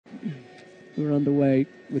We're underway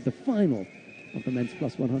with the final of the men's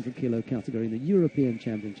plus 100 kilo category in the European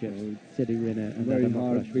Championships. Teddy Riner and very Adam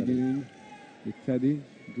hard OKRUASHVILI. beginning with Teddy,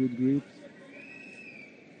 good grips.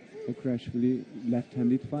 OKRUASHVILI,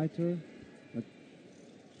 left-handed fighter, but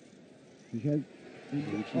he had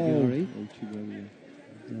Uchigari. Uchigari.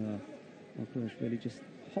 OKRUASHVILI just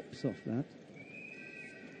hops off that.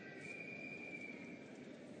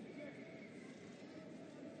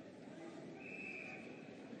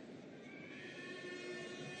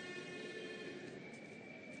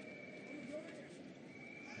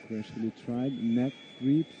 OKRUASHVILI tried neck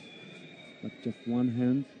grips, but just one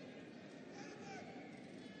hand.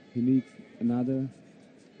 He needs another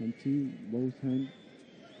hand too, both hands.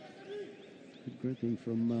 Good gripping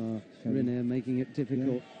from RINER, making it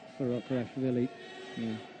difficult for OKRUASHVILI.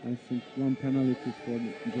 Yeah, I think one penalty for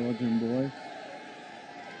the Georgian boy.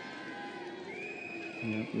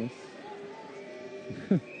 Yeah. Yes.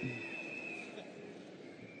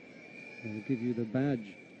 They'll give you the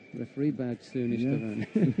badge, referee badge soon, Istvan.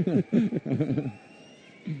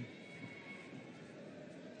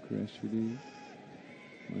 OKRUASHVILI.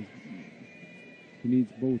 He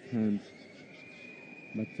needs both hands.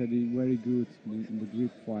 But Teddy very good in the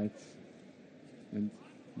grip fights. And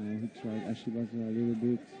now he tried Ashiwaza a little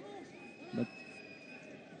bit. But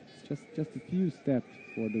it's just a few steps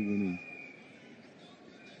for the winning.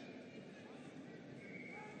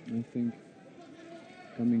 I think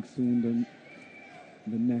coming soon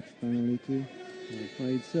the next penalty. I'm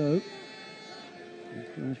afraid so.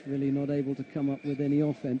 OKRUASHVILI not able to come up with any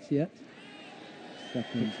offense yet.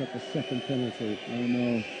 Picks up a second penalty. Oh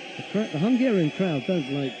no. The Hungarian crowd don't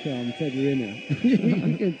like Teddy Riner.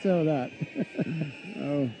 You can tell that.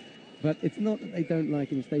 Oh. But it's not that they don't like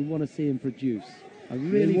him, it's they want to see him produce. I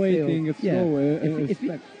really waiting feel... a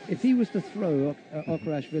throw, if he was to throw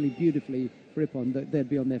OKRUASHVILI beautifully, Ripon, they'd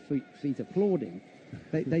be on their feet applauding.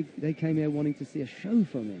 They came here wanting to see a show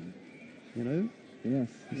from him, you know? Yes.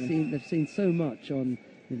 They've seen so much on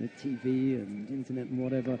TV and internet and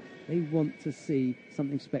whatever. They want to see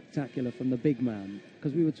something spectacular from the big man,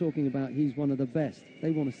 because we were talking about he's one of the best.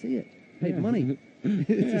 They want to see it. Paid money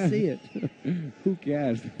to see it. Who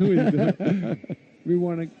cares? Who is we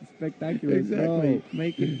want a spectacular exactly. show.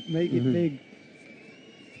 Make it big.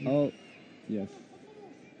 Oh, yes.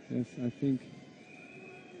 Yes, I think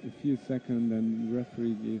a few seconds and the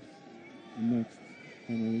referee gives the next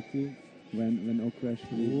penalty when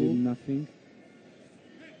OKRUASHVILI did nothing.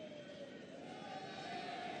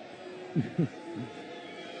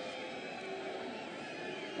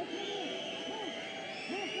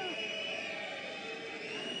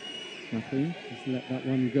 Nothing. Just let that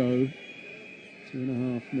one go.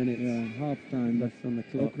 2.5 minutes. Yeah, half time left on the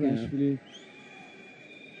clock. OKRUASHVILI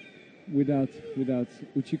without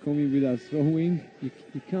Uchikomi, without throwing. You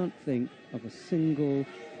can't think of a single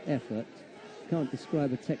effort, can't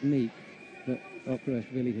describe a technique that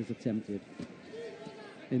OKRUASHVILI has attempted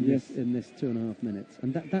in this 2.5 minutes,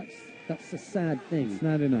 and that's a sad thing. It's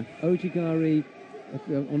not enough. Ojigari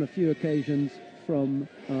on a few occasions from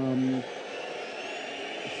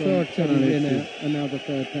third penalty, and now the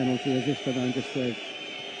third penalty, as Istvan just said.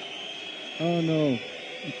 Oh no!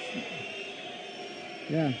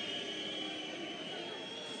 Yeah.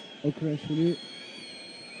 OKRUASHVILI.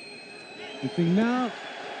 I think now.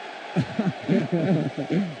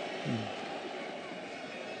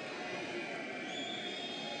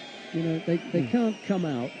 You know, they can't come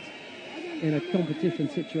out in a competition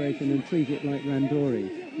situation and treat it like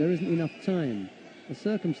Randori. There isn't enough time. The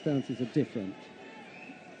circumstances are different.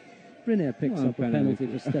 RINER picks up a penalty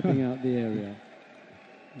for stepping out the area.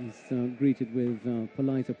 He's greeted with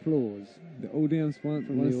polite applause. The audience wants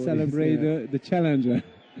to celebrate the challenger.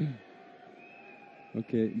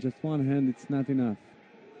 Okay, just one hand, it's not enough.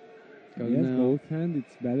 Both hands,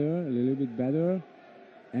 it's better, a little bit better.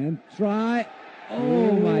 And try.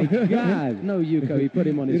 Oh my God! No Yuko, he put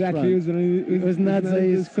him on his front. It was Nadze,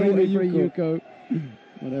 he's screaming for Yuko.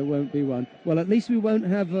 Well, there won't be one. Well, at least we won't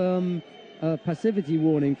have a passivity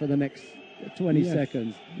warning for the next 20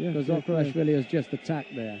 seconds, because OKRUASHVILI has just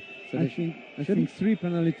attacked there. So I think 3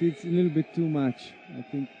 penalties is a little bit too much. I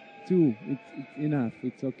think 2, it's enough,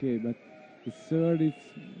 it's okay, but the third is,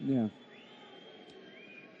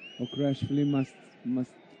 OKRUASHVILI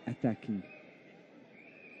must attacking.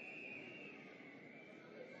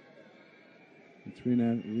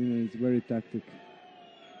 RINER is very tactic.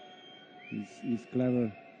 He's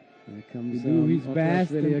clever. There comes do his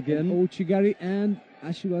best again. Ochigari and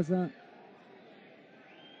Ashiwaza.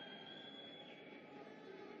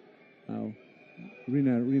 Now,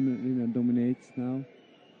 RINER dominates now.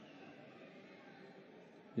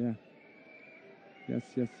 Yeah. Yes.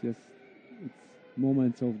 it's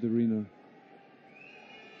moments of the RINER.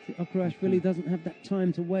 See, OKRUASHVILI doesn't have that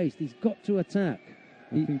time to waste. He's got to attack.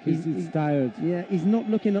 I think he's tired. Yeah, he's not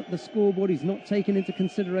looking at the scoreboard. He's not taking into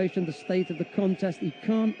consideration the state of the contest. He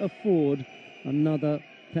can't afford another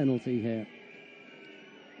penalty here.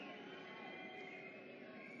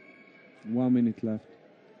 1 minute left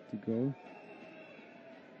to go.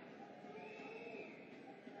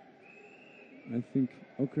 I think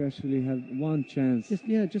OKRUASHVILI had one chance.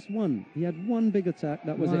 Just one. He had one big attack.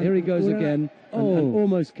 That was it. One. Here he goes again. And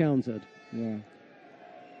almost countered. Yeah.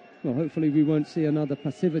 Well, hopefully we won't see another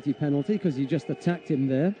passivity penalty because he just attacked him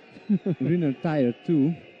there. RINER tired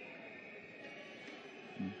too.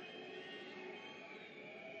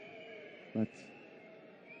 But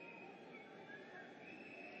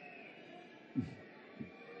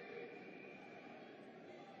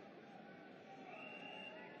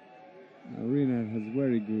RINER has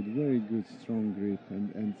very good strong grip,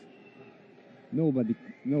 and nobody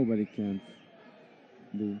can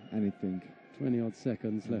do anything. 20-odd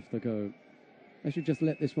seconds left to go. I should just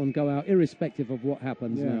let this one go out, irrespective of what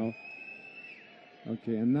happens now.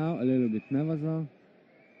 Okay, and now a little bit Nevasa.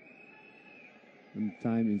 And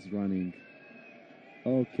time is running.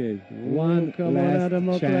 Okay, one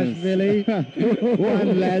last chance.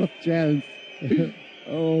 One last chance.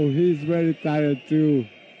 Oh, he's very tired too.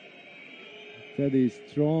 Teddy is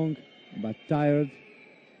strong, but tired.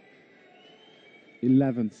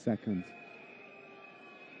 11 seconds.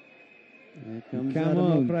 Here comes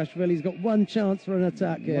OKRUASHVILI. He's got one chance for an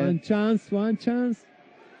attack here. One chance.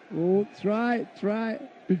 Oh, try.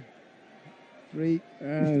 3,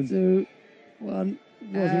 2, 1.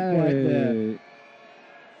 Wasn't quite there.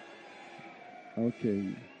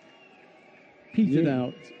 Okay. Petered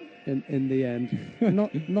out in the end.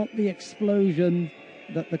 not the explosion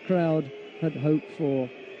that the crowd had hoped for.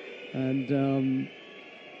 And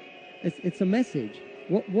it's a message.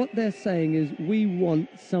 What they're saying is, we want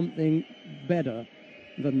something better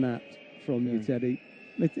than that from you, Teddy.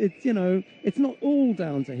 It's you know, it's not all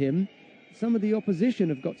down to him. Some of the opposition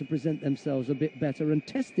have got to present themselves a bit better and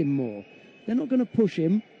test him more. They're not going to push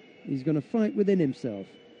him. He's going to fight within himself.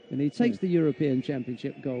 And he takes the European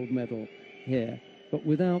Championship gold medal here, but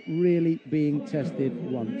without really being tested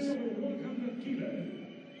once.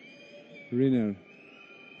 RINER,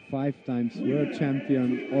 5 times world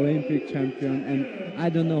champion, Olympic champion, and I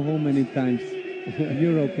don't know how many times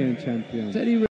European champion. Teddy